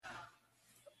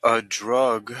A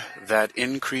drug that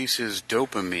increases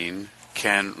dopamine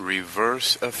can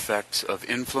reverse effects of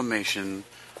inflammation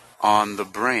on the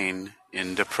brain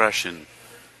in depression.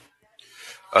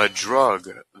 A drug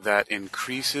that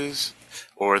increases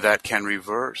or that can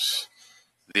reverse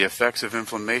the effects of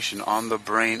inflammation on the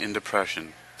brain in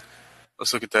depression.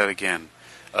 Let's look at that again.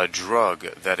 A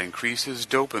drug that increases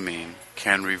dopamine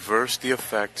can reverse the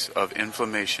effects of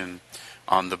inflammation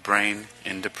on the brain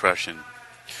in depression.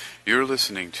 You're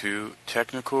listening to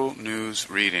Technical News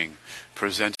Reading,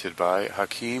 presented by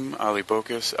Hakeem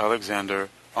Alibokas Alexander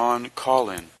on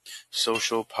Call-In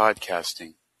Social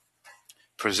Podcasting,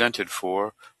 presented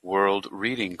for World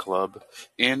Reading Club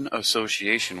in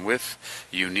association with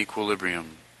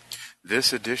Uniquilibrium.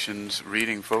 This edition's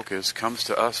reading focus comes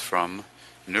to us from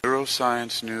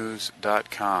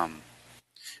neurosciencenews.com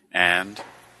and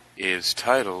is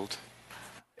titled,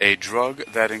 "A drug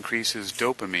that increases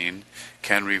dopamine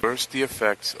can reverse the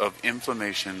effects of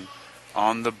inflammation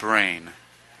on the brain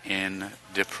in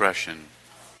depression."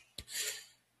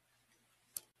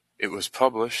 It was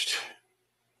published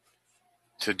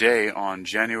today on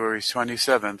January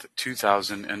 27th,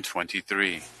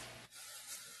 2023.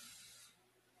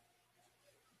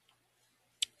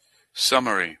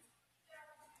 Summary.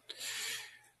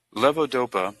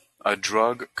 Levodopa, a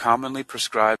drug commonly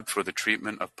prescribed for the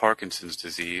treatment of Parkinson's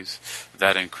disease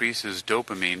that increases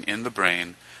dopamine in the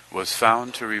brain, was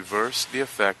found to reverse the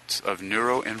effects of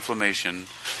neuroinflammation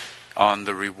on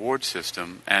the reward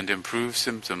system and improve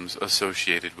symptoms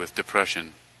associated with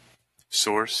depression.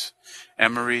 Source: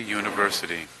 Emory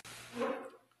University.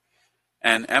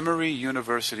 An Emory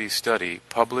University study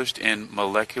published in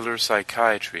Molecular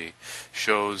Psychiatry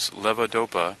shows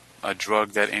levodopa, a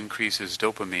drug that increases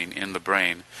dopamine in the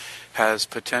brain, has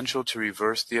potential to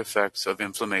reverse the effects of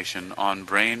inflammation on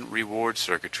brain reward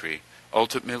circuitry,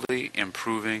 ultimately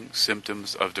improving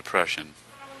symptoms of depression.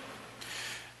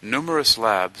 Numerous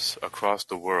labs across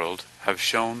the world have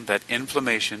shown that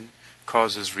inflammation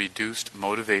causes reduced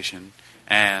motivation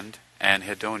and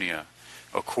anhedonia,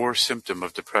 a core symptom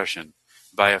of depression,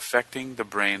 by affecting the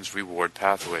brain's reward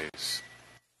pathways.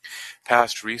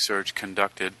 Past research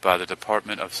conducted by the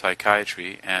Department of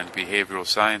Psychiatry and Behavioral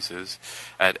Sciences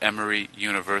at Emory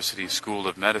University School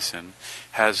of Medicine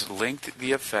has linked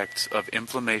the effects of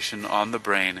inflammation on the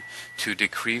brain to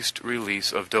decreased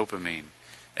release of dopamine,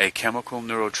 a chemical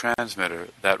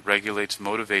neurotransmitter that regulates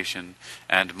motivation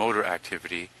and motor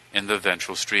activity in the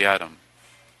ventral striatum.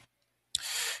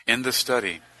 In the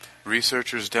study,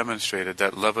 researchers demonstrated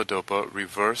that levodopa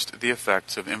reversed the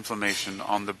effects of inflammation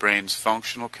on the brain's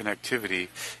functional connectivity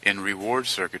in reward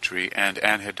circuitry and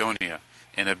anhedonia,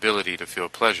 inability to feel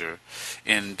pleasure,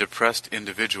 in depressed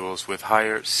individuals with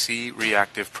higher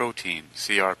C-reactive protein,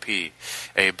 CRP,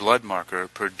 a blood marker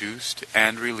produced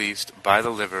and released by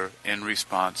the liver in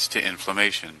response to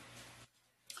inflammation.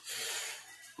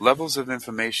 Levels of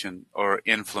inflammation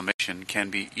can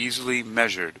be easily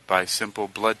measured by simple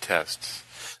blood tests,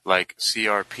 like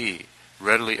CRP,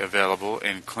 readily available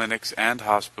in clinics and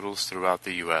hospitals throughout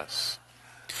the U.S.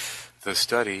 The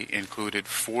study included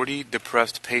 40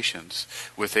 depressed patients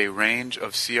with a range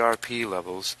of CRP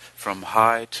levels from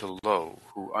high to low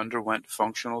who underwent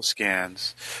functional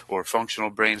scans or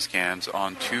functional brain scans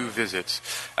on 2 visits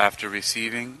after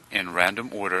receiving, in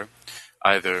random order,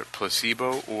 either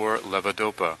placebo or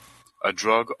levodopa, a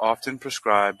drug often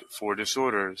prescribed for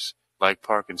disorders like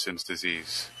Parkinson's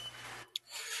disease.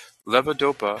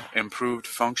 Levodopa improved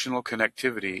functional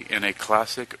connectivity in a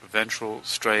classic ventral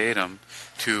striatum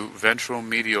to ventral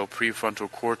medial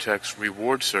prefrontal cortex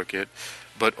reward circuit,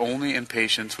 but only in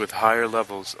patients with higher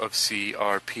levels of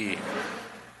CRP.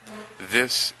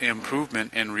 This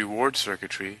improvement in reward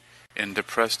circuitry in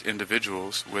depressed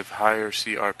individuals with higher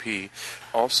CRP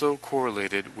also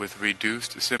correlated with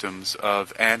reduced symptoms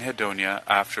of anhedonia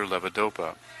after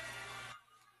levodopa.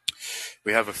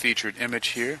 We have a featured image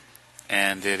here,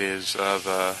 and it is of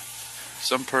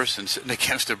some person sitting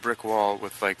against a brick wall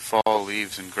with like fall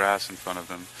leaves and grass in front of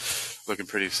them, looking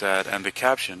pretty sad. And the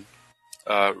caption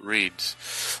reads,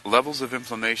 "Levels of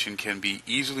inflammation can be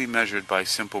easily measured by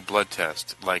simple blood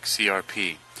tests like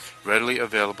CRP, readily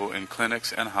available in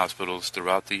clinics and hospitals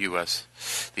throughout the U.S.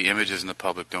 The image is in the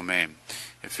public domain."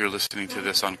 If you're listening to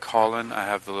this on Call-In, I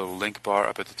have the little link bar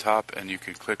up at the top, and you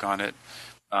can click on it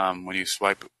when you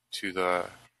swipe to the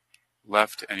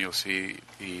left, and you'll see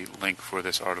the link for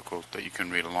this article that you can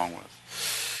read along with.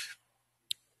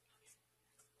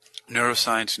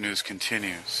 Neuroscience News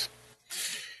continues.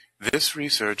 This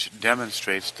research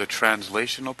demonstrates the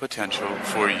translational potential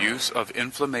for use of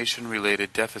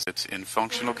inflammation-related deficits in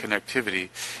functional connectivity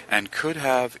and could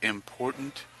have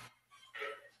important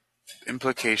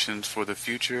implications for the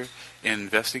future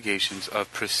investigations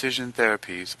of precision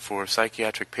therapies for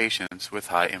psychiatric patients with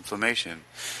high inflammation,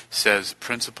 says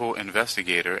principal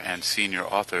investigator and senior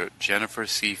author Jennifer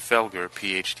C. Felger,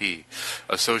 Ph.D.,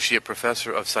 associate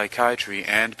professor of psychiatry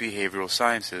and behavioral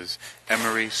sciences,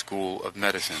 Emory School of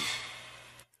Medicine.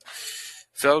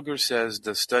 Felger says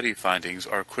the study findings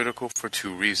are critical for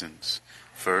two reasons.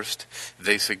 First,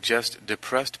 they suggest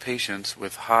depressed patients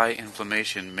with high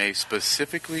inflammation may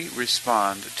specifically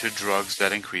respond to drugs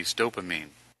that increase dopamine.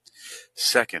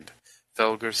 Second,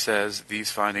 Felger says these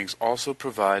findings also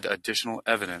provide additional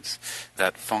evidence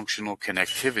that functional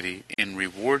connectivity in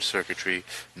reward circuitry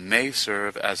may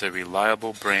serve as a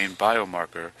reliable brain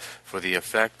biomarker for the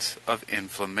effects of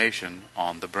inflammation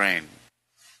on the brain.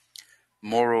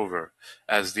 Moreover,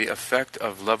 as the effect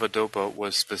of levodopa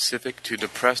was specific to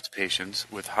depressed patients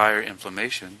with higher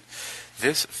inflammation,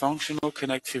 this functional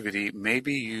connectivity may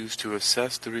be used to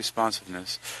assess the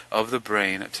responsiveness of the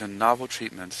brain to novel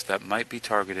treatments that might be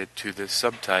targeted to this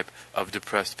subtype of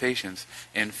depressed patients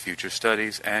in future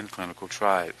studies and clinical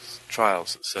trials,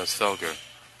 says Felger.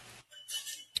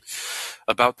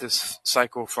 About this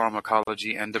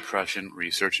psychopharmacology and depression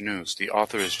research news. The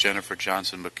author is Jennifer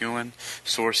Johnson McEwen,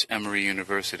 source Emory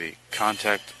University.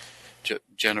 Contact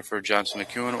Jennifer Johnson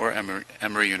McEwen or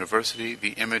Emory University.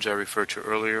 The image I referred to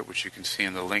earlier, which you can see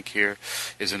in the link here,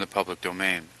 is in the public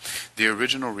domain. The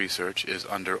original research is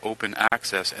under open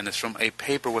access and is from a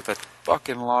paper with a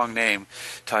fucking long name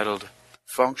titled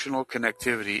Functional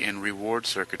Connectivity in Reward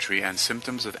Circuitry and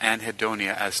Symptoms of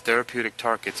Anhedonia as Therapeutic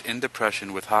Targets in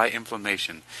Depression with High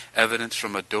Inflammation, Evidence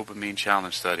from a Dopamine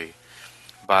Challenge Study,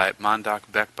 by Mandak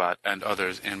Bekbat and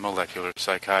others in Molecular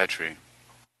Psychiatry.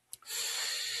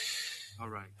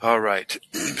 All right.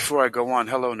 Before I go on,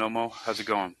 hello, Nomo. How's it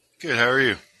going? Good. How are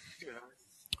you?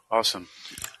 Awesome.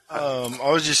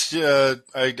 I was just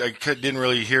I didn't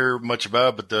really hear much about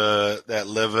it, but that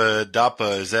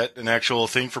levodopa, is that an actual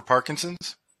thing for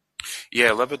Parkinson's?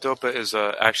 Yeah, levodopa is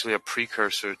actually a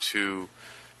precursor to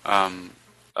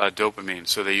dopamine.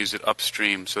 So they use it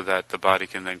upstream so that the body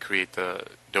can then create the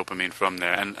dopamine from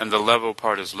there. And the levo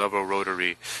part is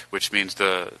levorotary, which means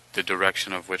the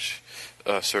direction of which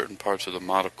certain parts of the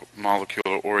molecule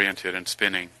are oriented and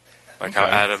spinning. Like how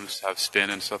atoms have spin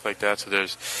and stuff like that. So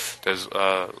there's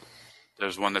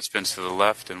one that spins to the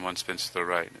left and one spins to the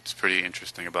right. It's pretty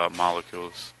interesting about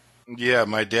molecules. Yeah,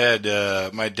 my dad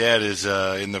is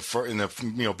in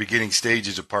the beginning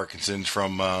stages of Parkinson's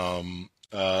from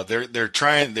they're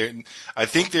trying I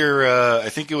think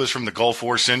it was from the Gulf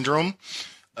War syndrome.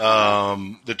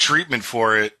 The treatment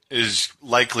for it is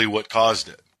likely what caused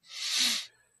it.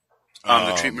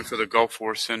 The treatment for the Gulf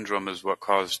War syndrome is what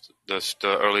caused the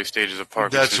early stages of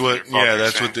Parkinson's.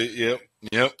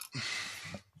 Yep.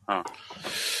 Huh.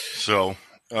 So,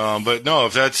 but no,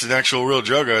 if that's an actual real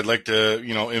drug, I'd like to,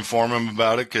 inform him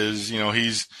about it because,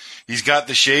 he's got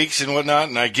the shakes and whatnot,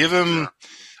 and I give him,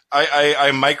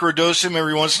 I microdose him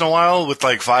every once in a while with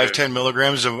like 10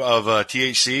 milligrams of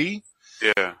THC.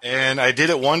 Yeah. And I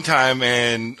did it one time,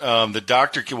 and the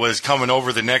doctor was coming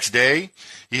over the next day.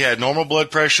 He had normal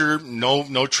blood pressure,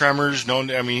 no tremors,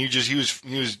 he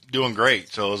was doing great.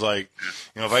 So I was like,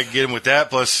 if I could get him with that,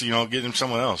 plus get him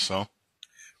someone else. So.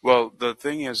 Well, the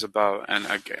thing is about, and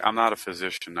I'm not a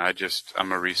physician.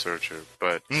 I'm a researcher.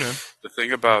 But the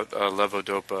thing about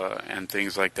levodopa and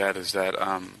things like that is that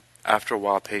after a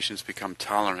while, patients become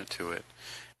tolerant to it,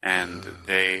 and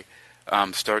they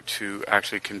start to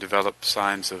actually can develop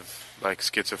signs of like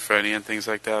schizophrenia and things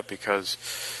like that because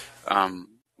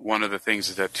one of the things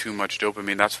is that too much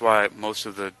dopamine. That's why most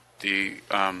of the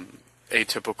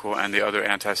atypical and the other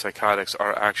antipsychotics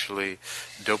are actually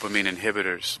dopamine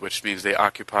inhibitors, which means they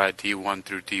occupy D1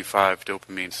 through D5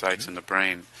 dopamine sites in the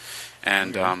brain.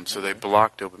 And so they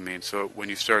block dopamine. So when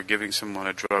you start giving someone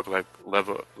a drug like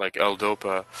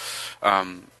L-Dopa,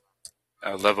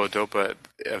 levodopa,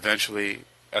 eventually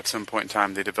at some point in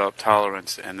time they develop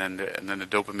tolerance, and then the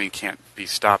dopamine can't be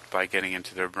stopped by getting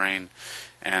into their brain,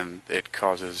 and it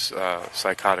causes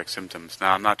psychotic symptoms.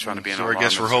 Now, I'm not trying to be an alarmist. So I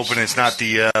guess we're hoping it's not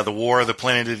the War of the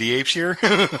Planet of the Apes here.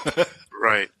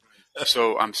 Right.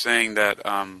 So I'm saying that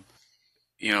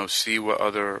see what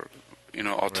other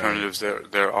alternatives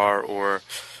there are, or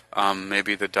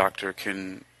maybe the doctor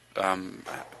can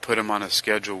put him on a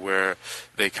schedule where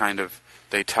they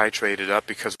titrate it up,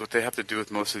 because what they have to do with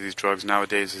most of these drugs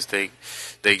nowadays is they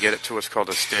get it to what's called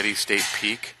a steady state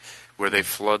peak, where they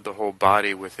flood the whole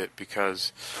body with it,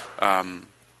 because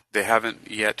they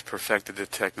haven't yet perfected the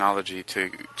technology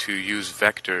to use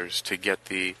vectors to get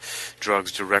the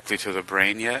drugs directly to the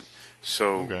brain yet.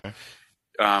 So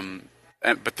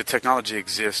but the technology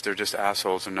exists. They're just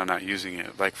assholes and they're not using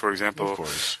it. Like, for Of example,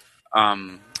 course.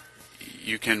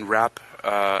 you can wrap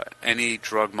any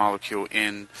drug molecule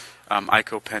in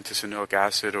icopentosanoic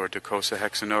acid or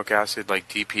docosahexaenoic acid, like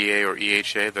DPA or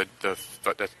EHA,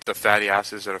 the fatty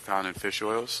acids that are found in fish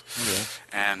oils. Okay.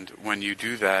 And when you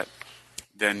do that,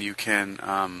 then you can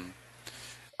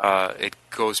it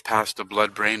goes past the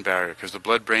blood-brain barrier, because the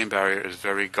blood-brain barrier is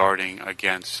very guarding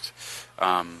against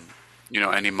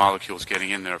any molecules getting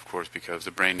in there, of course, because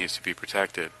the brain needs to be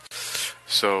protected.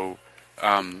 So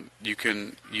you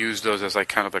can use those as like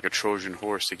kind of like a Trojan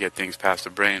horse to get things past the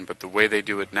brain. But the way they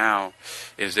do it now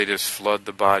is they just flood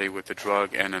the body with the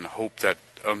drug and then hope that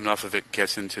enough of it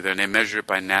gets into there. And they measure it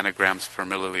by nanograms per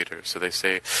milliliter. So they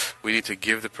say we need to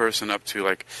give the person up to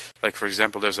like for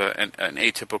example, there's an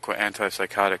atypical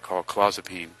antipsychotic called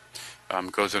clozapine.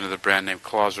 Goes under the brand name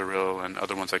Clozaril and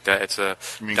other ones like that. It's a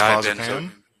You mean dibenzo.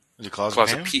 clozapam? Is it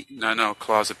clozapam? No,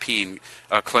 clozapine.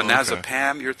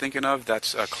 Clonazepam, you're thinking of?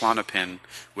 That's Klonopin,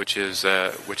 which is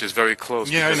very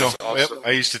close. Yeah, I know. Also, Yep.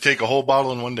 I used to take a whole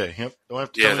bottle in one day. Yep. Don't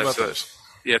have to tell me about this.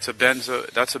 Yeah, it's a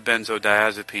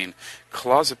benzodiazepine.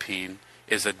 Clozapine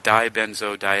is a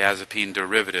dibenzodiazepine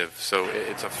derivative, so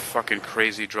it's a fucking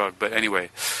crazy drug. But anyway,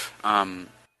 but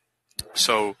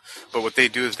what they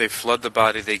do is they flood the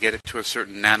body, they get it to a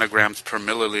certain nanograms per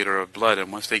milliliter of blood,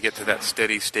 and once they get to that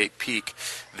steady state peak,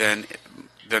 then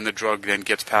the drug then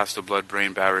gets past the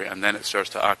blood-brain barrier, and then it starts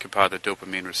to occupy the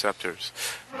dopamine receptors.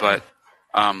 But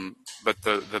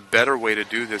the better way to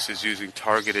do this is using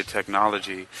targeted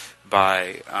technology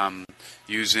by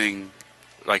using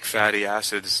like fatty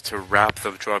acids to wrap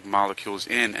the drug molecules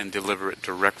in and deliver it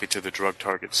directly to the drug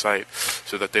target site,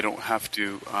 so that they don't have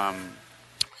to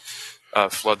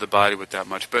flood the body with that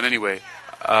much. But anyway,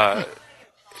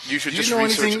 you should just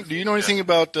research. Do you know anything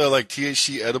about like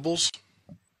THC edibles?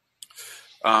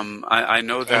 I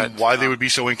know that. And why they would be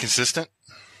so inconsistent?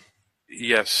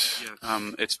 Yes.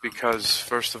 It's because,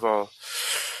 first of all,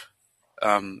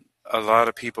 a lot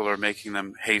of people are making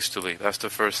them hastily. That's the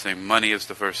first thing. Money is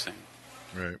the first thing.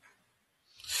 Right.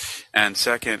 And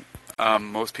second,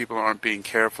 most people aren't being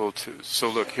careful to. So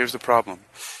look, here's the problem.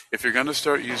 If you're going to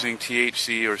start using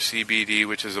THC or CBD,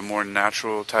 which is a more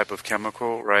natural type of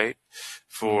chemical, right,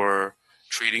 for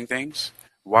treating things,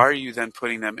 why are you then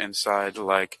putting them inside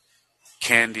like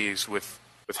candies with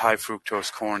high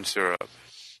fructose corn syrup?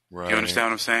 Right. Do you understand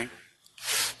what I'm saying?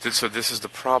 So this is the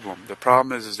problem. The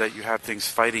problem is that you have things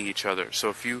fighting each other. So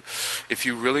if you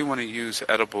really want to use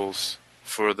edibles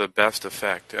for the best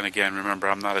effect, and again, remember,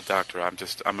 I'm not a doctor. I'm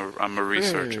a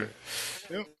researcher.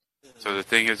 Yep. So the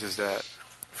thing is that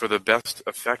for the best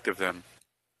effect of them,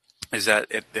 is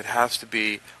that it has to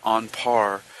be on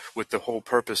par with the whole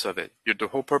purpose of it. The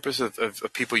whole purpose of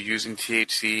people using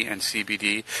THC and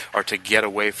CBD are to get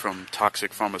away from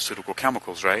toxic pharmaceutical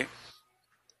chemicals, right?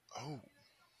 Oh.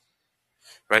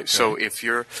 Right. Okay. So if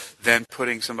you're then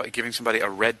giving somebody a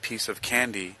red piece of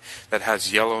candy that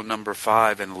has yellow number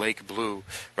 5 and lake blue,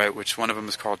 right? Which one of them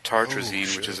is called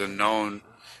tartrazine, which is a known,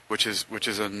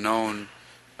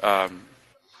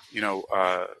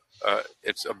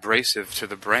 it's abrasive to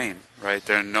the brain, right?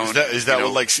 They're known. Is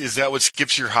that what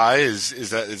skips your high?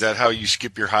 Is that how you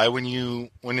skip your high when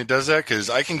it does that? Because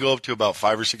I can go up to about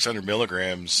 500 or 600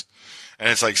 milligrams, and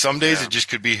it's like some days it just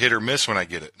could be hit or miss when I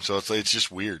get it. So it's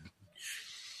just weird.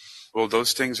 Well,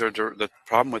 those things are the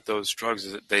problem with those drugs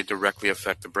is that they directly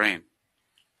affect the brain.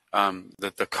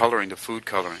 The coloring, the food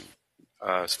coloring,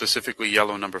 specifically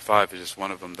yellow number 5 is just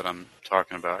one of them that I'm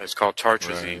talking about. It's called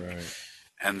tartrazine. Right.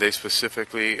 And they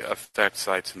specifically affect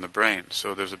sites in the brain.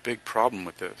 So there's a big problem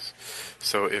with this.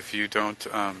 So if you don't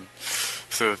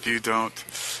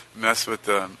mess with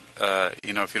them,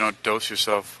 if you don't dose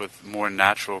yourself with more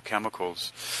natural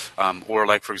chemicals, or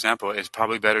like for example, it's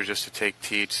probably better just to take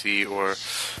THC or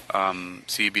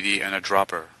CBD and a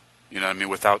dropper. You know what I mean?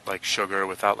 Without like sugar,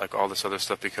 without like all this other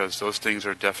stuff, because those things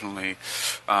are definitely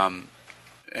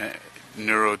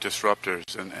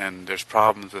neurodisruptors, and there's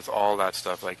problems with all that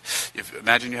stuff. Like,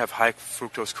 imagine you have high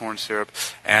fructose corn syrup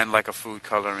and like a food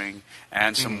coloring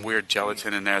and some weird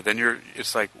gelatin in there. Then you're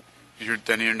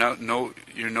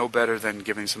no better than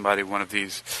giving somebody one of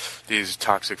these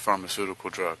toxic pharmaceutical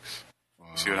drugs.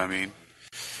 Wow. See what I mean?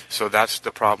 So that's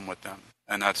the problem with them,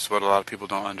 and that's what a lot of people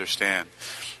don't understand.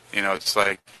 It's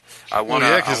like I want to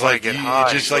get high.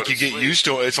 It's just like you get used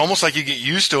to it. It's almost like you get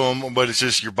used to them, but it's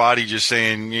just your body just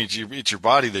saying it's your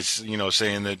body that's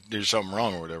saying that there's something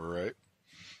wrong or whatever, right?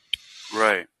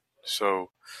 Right.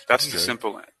 So that's the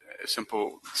simple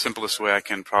simplest way I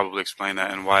can probably explain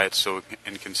that and why it's so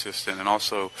inconsistent. And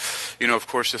also, of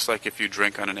course, just like if you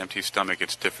drink on an empty stomach,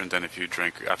 it's different than if you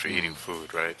drink after eating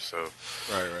food, right? So,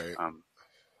 Right. um,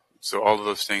 so all of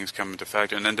those things come into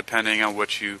factor. And then depending on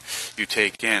what you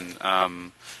take in,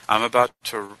 I'm about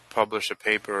to publish a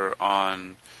paper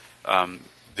on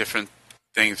different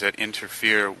things that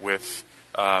interfere with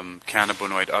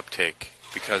cannabinoid uptake,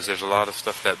 because there's a lot of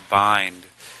stuff that bind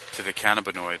to the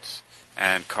cannabinoids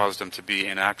and cause them to be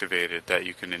inactivated that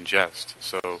you can ingest.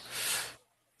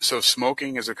 So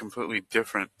smoking is a completely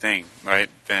different thing, right,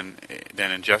 than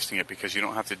ingesting it, because you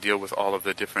don't have to deal with all of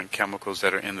the different chemicals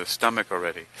that are in the stomach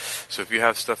already. So if you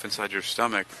have stuff inside your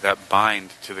stomach that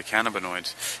bind to the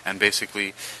cannabinoids and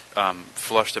basically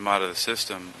flush them out of the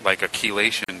system, like a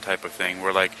chelation type of thing,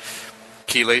 where like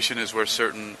chelation is where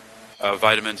certain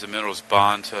vitamins and minerals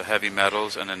bond to heavy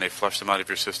metals, and then they flush them out of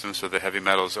your system, so the heavy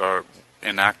metals are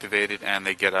inactivated and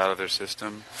they get out of their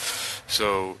system.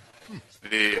 So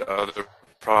the other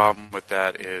problem with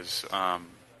that is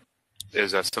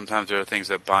that sometimes there are things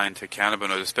that bind to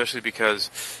cannabinoids, especially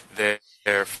because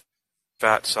they're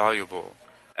fat soluble,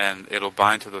 and it'll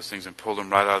bind to those things and pull them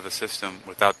right out of the system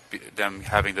without them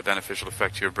having the beneficial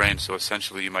effect to your brain. So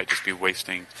essentially, you might just be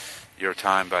wasting your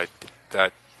time by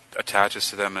that attaches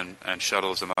to them and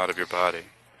shuttles them out of your body.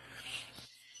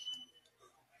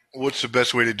 What's the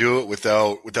best way to do it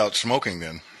without smoking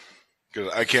then?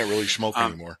 Because I can't really smoke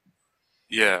anymore.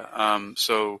 Yeah,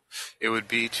 so it would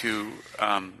be to,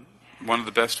 one of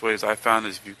the best ways I found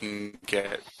is if you can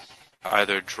get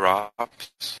either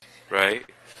drops, right?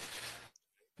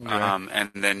 Okay.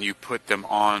 And then you put them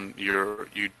on you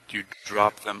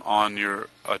drop them on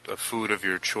a food of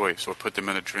your choice, or put them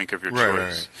in a drink of your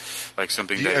choice, right. like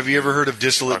something Have you ever heard of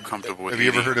distillate? Comfortable with Have you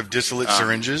ever heard of distillate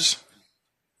syringes?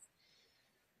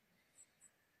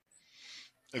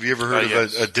 Have you ever heard of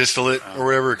yes. a distillate or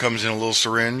whatever? It comes in a little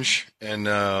syringe, and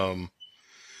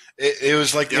it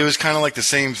was like it was kind of like the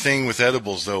same thing with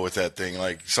edibles, though. With that thing,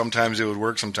 like sometimes it would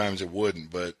work, sometimes it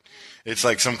wouldn't, but it's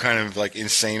like some kind of like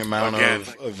insane amount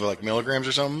of like milligrams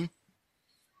or something.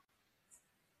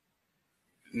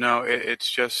 No,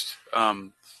 it's just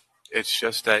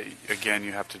that, again,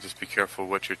 you have to just be careful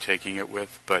what you're taking it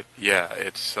with. But yeah,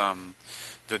 it's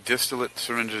the distillate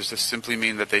syringes just simply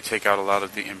mean that they take out a lot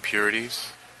of the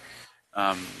impurities.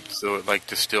 So like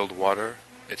distilled water,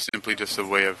 it's simply just a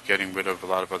way of getting rid of a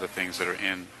lot of other things that are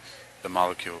in the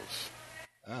molecules.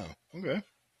 Oh, okay.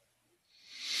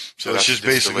 So it's just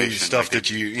basically stuff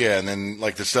that and then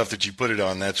like the stuff that you put it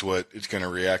on, that's what it's going to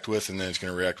react with, and then it's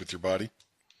going to react with your body.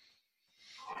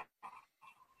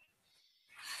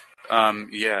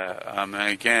 And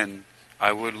again,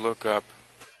 I would look up,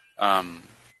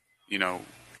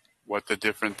 what the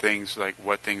different things, like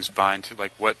what things bind to,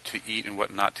 like what to eat and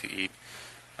what not to eat,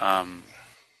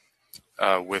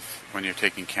 with when you're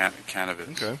taking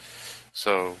cannabis. Okay.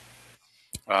 So,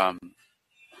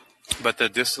 but the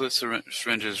distillate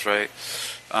syringes, right?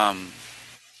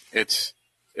 It's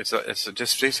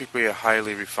just basically a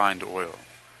highly refined oil.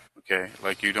 Okay,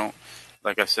 like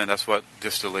I said, that's what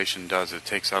distillation does. It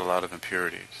takes out a lot of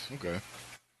impurities. Okay.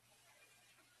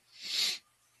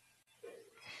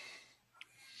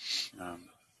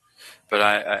 But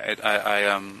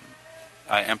I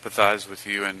empathize with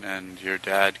you and your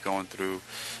dad going through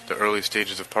the early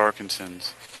stages of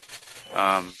Parkinson's.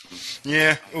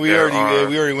 Yeah, we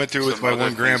already went through with my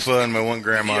one grandpa, and my one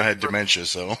grandma had dementia.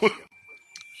 So,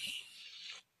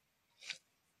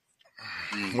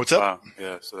 what's up? Wow.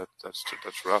 Yeah, so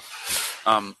that's rough.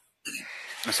 I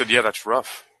said, yeah, that's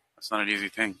rough. That's not an easy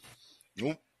thing.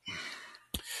 Nope.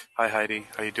 Hi, Heidi.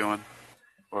 How you doing?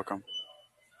 Welcome.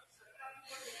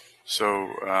 So,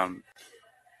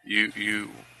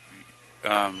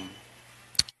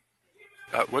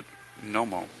 what?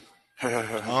 Nomo.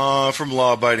 From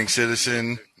Law Abiding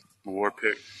Citizen. War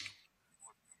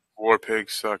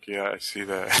pigs suck. Yeah, I see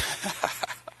that.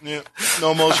 Yeah,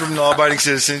 Nomo's from Law Abiding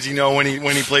Citizens. You know when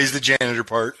he plays the janitor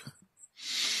part.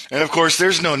 And of course,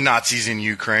 there's no Nazis in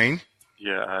Ukraine.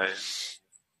 Yeah.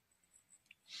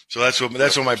 So that's what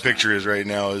my picture is right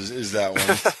now. Is that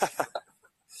one?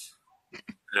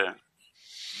 Yeah.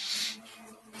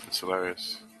 It's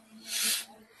hilarious.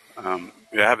 I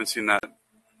haven't seen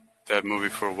that movie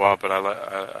for a while, but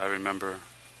I remember.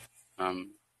 I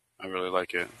really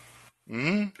like it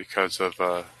because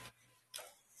of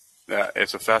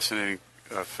it's a fascinating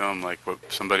film. Like what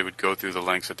somebody would go through, the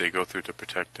lengths that they go through to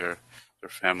protect their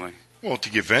family. Well, to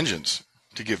get vengeance,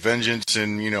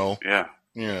 and Yeah.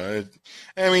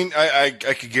 I mean, I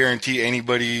could guarantee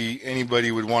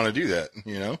anybody would want to do that.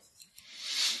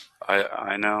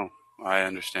 I know. I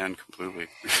understand completely.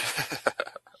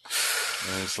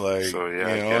 And it's like, So yeah,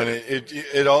 I and get it.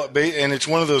 it all, and it's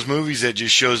one of those movies that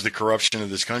just shows the corruption of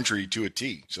this country to a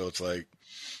T. So it's like,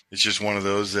 it's just one of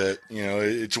those that,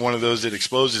 it's one of those that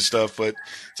exposes stuff, but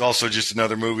it's also just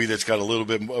another movie that's got a little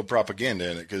bit of propaganda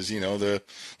in it because, the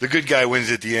good guy wins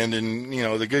at the end, and,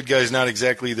 the good guy's not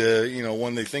exactly the,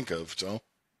 one they think of. So,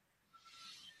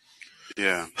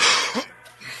 Yeah.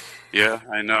 Yeah,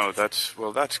 I know. That's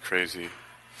crazy.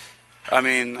 I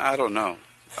mean, I don't know.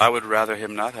 I would rather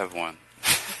him not have won.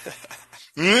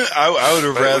 I would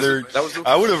have But rather, that was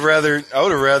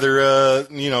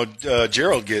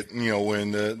Gerald get,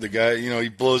 when the guy, he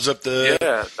blows up yeah, the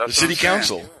that's what I'm city saying.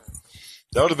 council.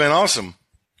 That would have been awesome.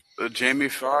 Jamie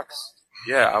Foxx.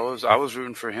 Yeah, I was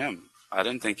rooting for him. I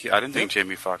didn't think Yep.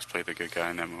 Jamie Foxx played the good guy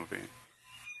in that movie.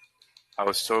 I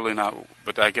was totally not,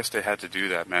 but I guess they had to do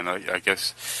that, man. I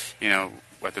guess, at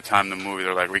the time of the movie,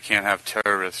 they're like, we can't have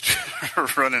terrorists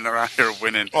running around here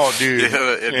winning. Oh, dude.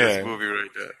 In this movie right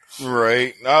there.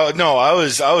 Right. No, I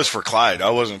was for Clyde. I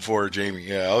wasn't for Jamie.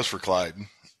 Yeah, I was for Clyde.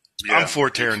 Yeah, I'm for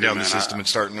tearing too, down man. the system and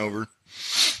starting over.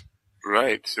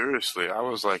 Right, seriously. I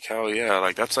was like, hell yeah.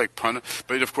 Like, that's like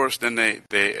but of course, then they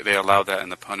allowed that in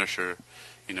the Punisher,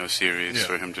 series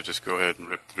for him to just go ahead and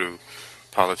rip through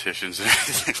politicians and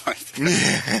everything like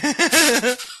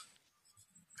that.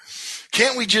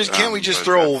 Can't we just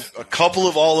throw a couple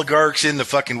of oligarchs in the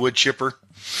fucking wood chipper?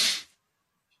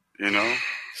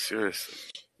 Seriously.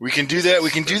 We can do that. We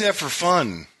can do that for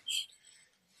fun.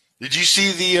 Did you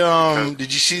see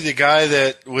the guy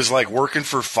that was like working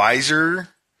for Pfizer?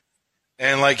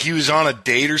 And like he was on a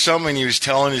date or something, and he was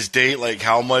telling his date like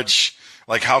how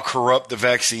corrupt the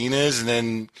vaccine is, and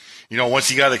then once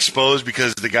he got exposed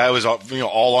because the guy was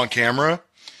all on camera,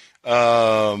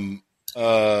 he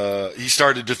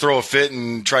started to throw a fit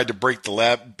and tried to break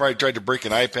tried to break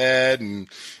an iPad and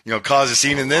cause a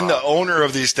scene, and then the owner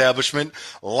of the establishment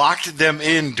locked them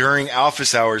in during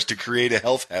office hours to create a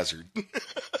health hazard.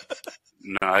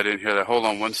 No, I didn't hear that. Hold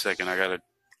on one second. I gotta.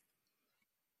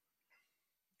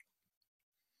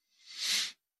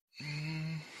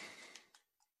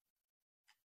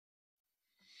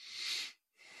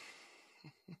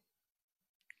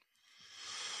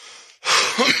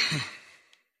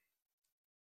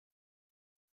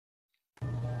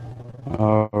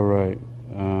 All right.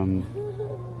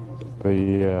 But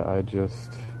yeah,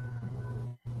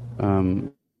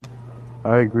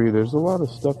 I agree. There's a lot of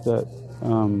stuff that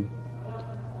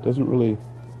doesn't really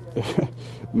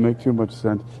make too much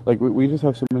sense. Like we just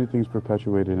have so many things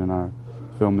perpetuated in our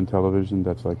film and television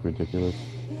that's like ridiculous,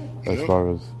 as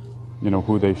far as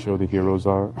who they show the heroes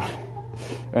are,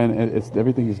 and it's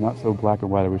everything is not so black and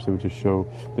white. I wish they would just show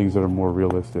things that are more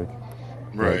realistic.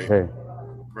 Right. Like, hey,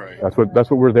 right.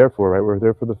 That's what we're there for, right? We're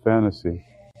there for the fantasy.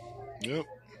 Yep.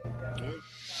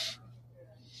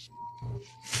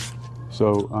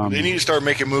 So they need to start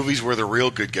making movies where the real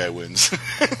good guy wins.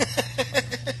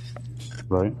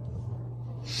 Right.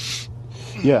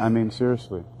 Yeah, I mean,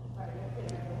 seriously.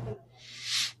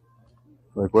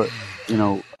 Like what,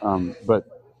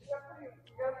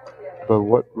 but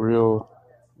what real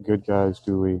good guys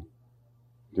do we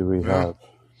have?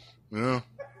 Yeah.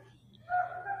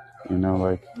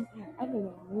 Like.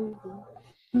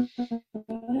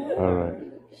 All right.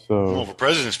 So. Well, if a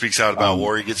president speaks out about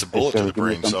war, he gets a bullet to the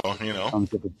brain. So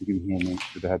Thumbs up if you can hear me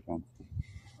through the headphones.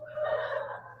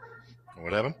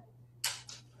 What happened?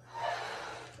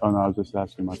 Oh no, I was just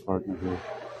asking my partner here if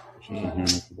she can hear me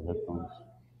through the headphones.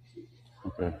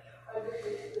 Okay.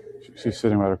 She's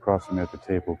sitting right across from me at the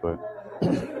table, but.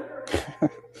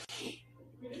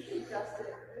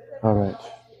 All right.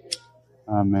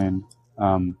 Man.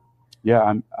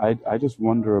 Yeah, I just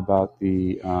wonder about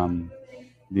the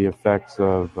effects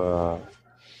of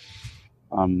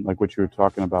like what you were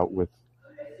talking about with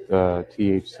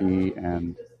THC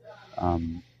and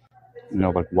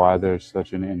like why there's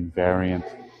such an invariant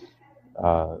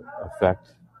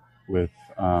effect with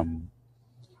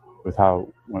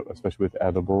how, especially with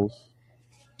edibles.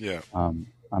 Yeah. I'm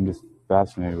just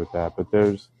fascinated with that, but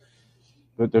there's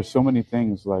so many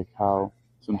things, like how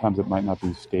sometimes it might not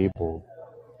be stable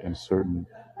in certain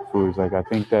foods. Like I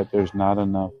think that there's not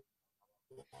enough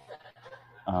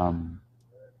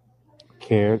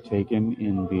care taken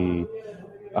in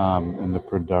the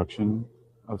production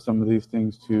of some of these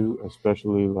things too,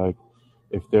 especially like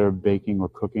if they're baking or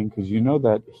cooking, because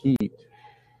that heat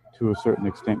to a certain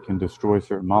extent can destroy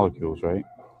certain molecules, right?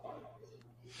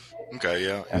 Okay,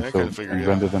 yeah, and I so kind of figure, and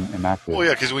render them inactive. Well,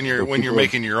 yeah, because when you're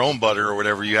making your own butter or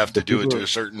whatever, you have to do it to a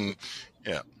certain,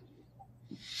 yeah.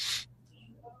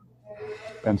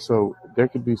 And so there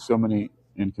could be so many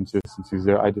inconsistencies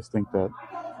there. I just think that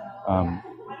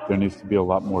there needs to be a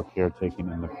lot more care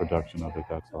taken in the production of it.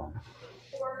 That's all.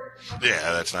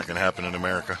 Yeah, that's not going to happen in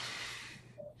America.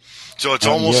 So it's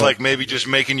Not almost yet. like maybe just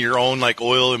making your own like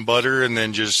oil and butter, and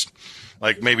then just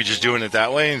like maybe just doing it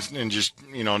that way, and just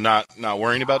not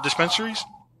worrying about dispensaries.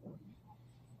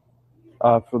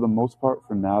 For the most part,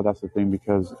 for now, that's the thing,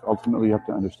 because ultimately you have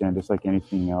to understand, just like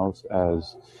anything else,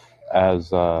 as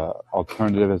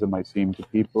alternative as it might seem to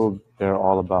people, they're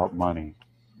all about money,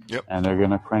 Yep. and they're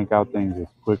gonna crank out things as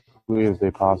quickly as they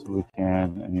possibly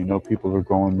can, and people are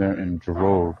going there in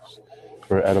droves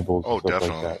for edibles and Oh, stuff like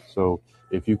definitely. that. So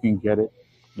if you can get it,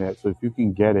 yeah. So if you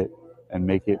can get it and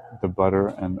make it the butter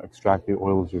and extract the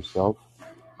oils yourself,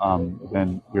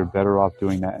 then you're better off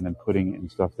doing that and then putting it in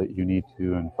stuff that you need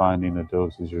to and finding the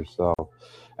doses yourself.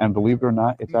 And believe it or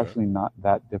not, it's Okay. actually not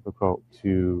that difficult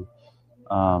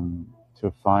um,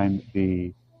 to find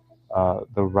the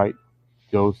right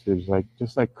dosage. Like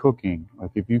just like cooking.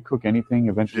 Like if you cook anything,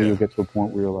 eventually Yeah. you'll get to a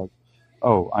point where you're like,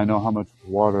 oh, I know how much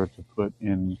water to put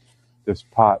in this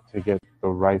pot to get the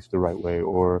rice the right way,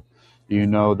 or you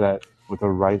know that with a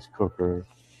rice cooker,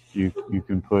 you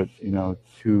can put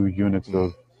 2 units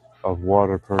Mm. of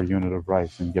water per unit of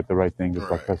rice and get the right thing just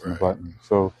by Right. pressing the Right. button.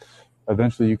 So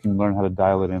eventually you can learn how to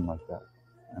dial it in like that,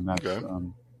 and Okay.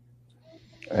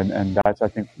 that's I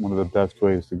think one of the best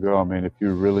ways to go. I mean, if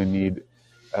you really need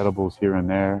edibles here and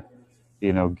there,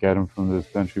 get them from the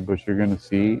dispensary, but you're going to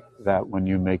see that when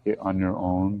you make it on your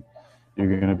own,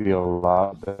 you're going to be a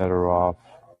lot better off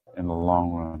in the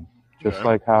long run. Just Okay.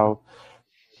 like how,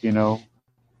 you know,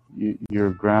 your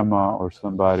grandma or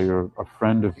somebody or a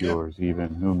friend of Yeah. yours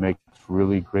even who makes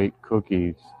really great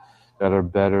cookies that are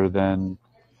better than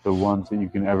the ones that you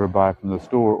can ever buy from the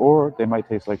store, or they might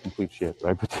taste like complete shit,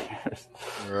 right? But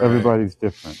Right. everybody's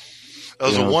different, That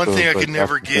was the one so, thing I but could that's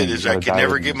never the get thing. You is got I to could dial it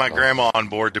never in get my yourself. grandma on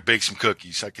board to bake some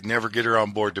cookies. I could never get her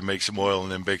on board to make some oil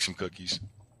and then bake some cookies.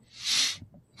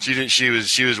 She did. She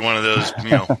was one of those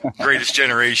greatest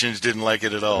generations. Didn't like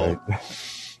it at all. Right.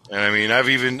 And I mean, I've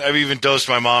even dosed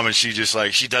my mom, and she just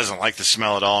like she doesn't like the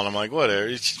smell at all. And I'm like, whatever.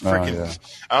 It's Oh, freaking. yeah.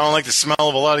 I don't like the smell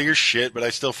of a lot of your shit, but I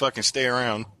still fucking stay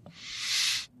around.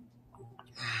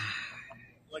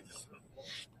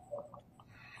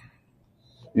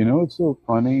 What's so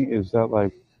funny is that,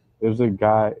 like, there's a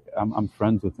guy, I'm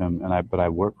friends with him, but I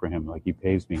work for him. Like, he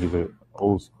pays me. He's a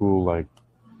old school, like,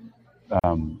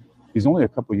 he's only a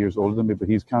couple years older than me, but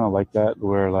he's kind of like that,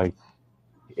 where, like,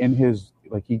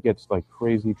 he gets, like,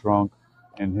 crazy drunk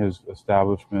in his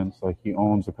establishments. Like, he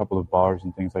owns a couple of bars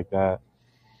and things like that.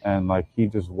 And, like, he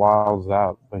just wilds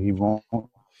out, but he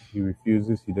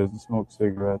refuses. He doesn't smoke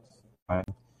cigarettes. Right?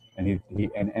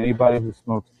 And anybody who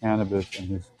smokes cannabis in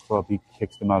his club, he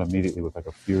kicks them out immediately with like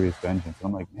a furious vengeance. And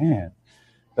I'm like, man,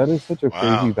 that is such a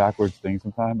crazy Wow. backwards thing.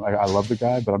 Sometimes I love the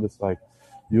guy, but I'm just like,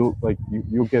 you'll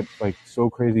get like so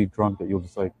crazy drunk that you'll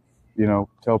just like,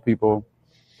 tell people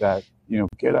that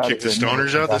get out Kick of the here. No,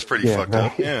 stoners and out. That's that's pretty yeah, fucked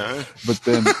up. right. Yeah. But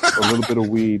then a little bit of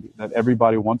weed that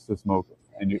everybody wants to smoke,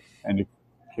 and you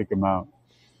kick them out.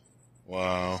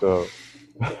 Wow. So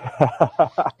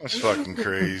That's fucking that's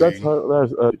crazy.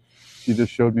 her. She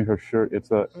just showed me her shirt. It's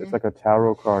like a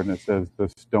tarot card, and it says the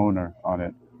stoner on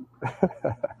it.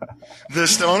 The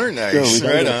stoner, Yo, we nice.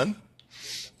 gotta Right get on.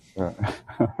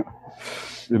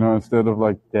 instead of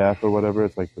like death or whatever,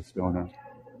 it's like the stoner,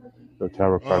 the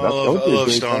tarot card. Oh, That would I be a love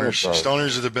great tarot stoners. card.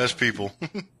 Stoners are the best people.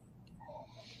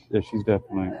 Yeah, she's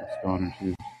definitely a stoner.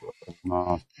 She's an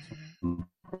awesome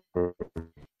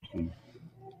person.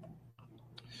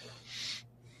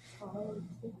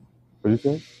 What did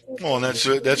you say? Well, and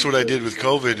that's what I did with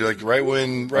COVID. Like right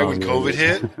when Oh COVID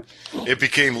yeah, hit, it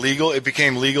became legal. It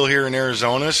became legal here in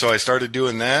Arizona, so I started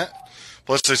doing that.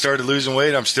 Plus, I started losing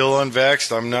weight. I'm still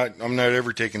unvaxxed. I'm not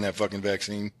ever taking that fucking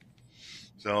vaccine.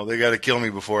 So they got to kill me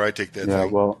before I take that yeah.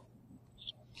 thing. Well,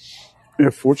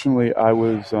 yeah. Fortunately, I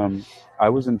was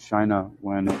in China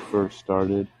when it first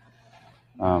started,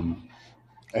 um,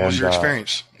 What was and your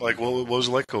experience? Like, what was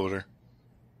it like over there?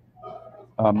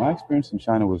 my experience in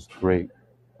China was great.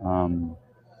 Um,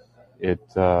 it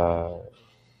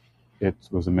it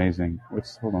was amazing.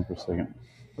 Hold on for a second.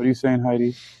 What are you saying, Heidi?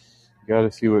 You got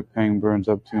to see what Peng Burns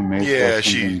up to. May's got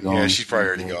something Yeah, going she's probably for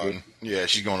already over. gone. Yeah,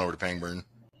 she's going over to Pangburn.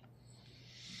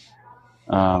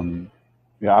 Um,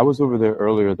 yeah, I was over there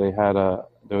earlier. They had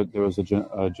there was a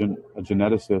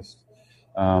geneticist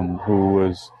who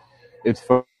was. It's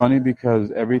funny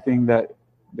because everything that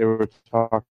they were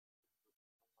talking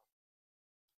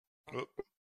Oh,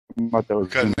 about that you're was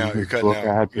cutting in out. You're his cutting book, out.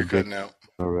 I had You're cutting predicted out.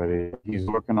 already. He's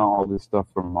working on all this stuff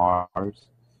for Mars,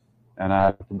 and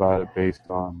I talked about it based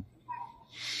on.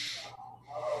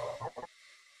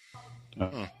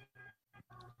 Huh.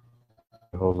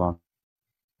 hold on.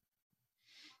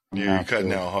 Yeah, you're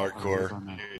cutting out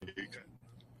hardcore.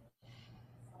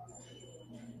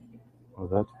 Oh,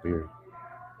 that's weird.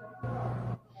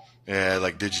 Yeah,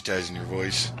 like digitizing your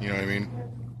voice. You know what I mean?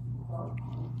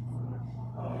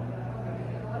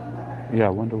 Yeah, I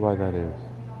wonder why that is.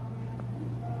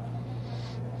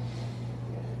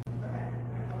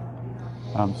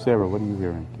 Sarah, what are you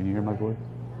hearing? Can you hear my voice?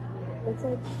 It's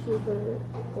like super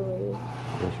delayed.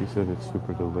 Yeah, she said it's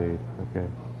super delayed. Okay.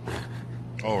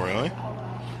 Oh, really?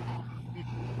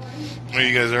 Well,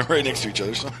 you guys are right next to each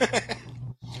other, so.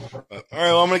 All right,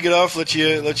 well, I'm gonna get off. Let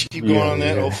you keep going on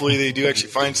that. Yeah. Hopefully, they do actually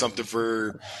find something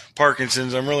for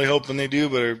Parkinson's. I'm really hoping they do,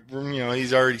 but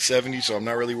he's already 70, so I'm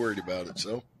not really worried about it.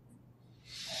 So,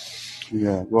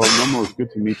 Yeah. Well, Momo, it's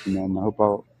good to meet you, man. I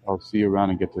hope I'll see you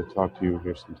around and get to talk to you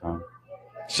here sometime.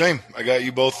 same. I got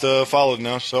you both followed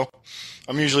now, so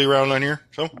I'm usually around on here.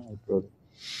 So, All right, brother.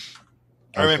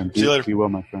 all right, man. See you later. Be well,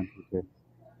 my friend. Okay.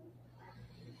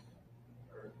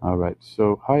 All right.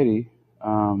 So Heidi,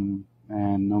 and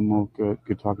Momo,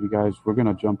 good talking to you guys. We're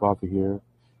gonna jump off of here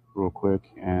real quick,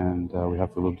 and we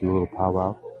have to do a little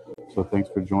powwow. So thanks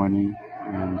for joining,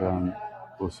 and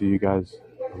we'll see you guys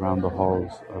around the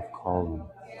halls of Colin.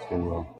 Stay well.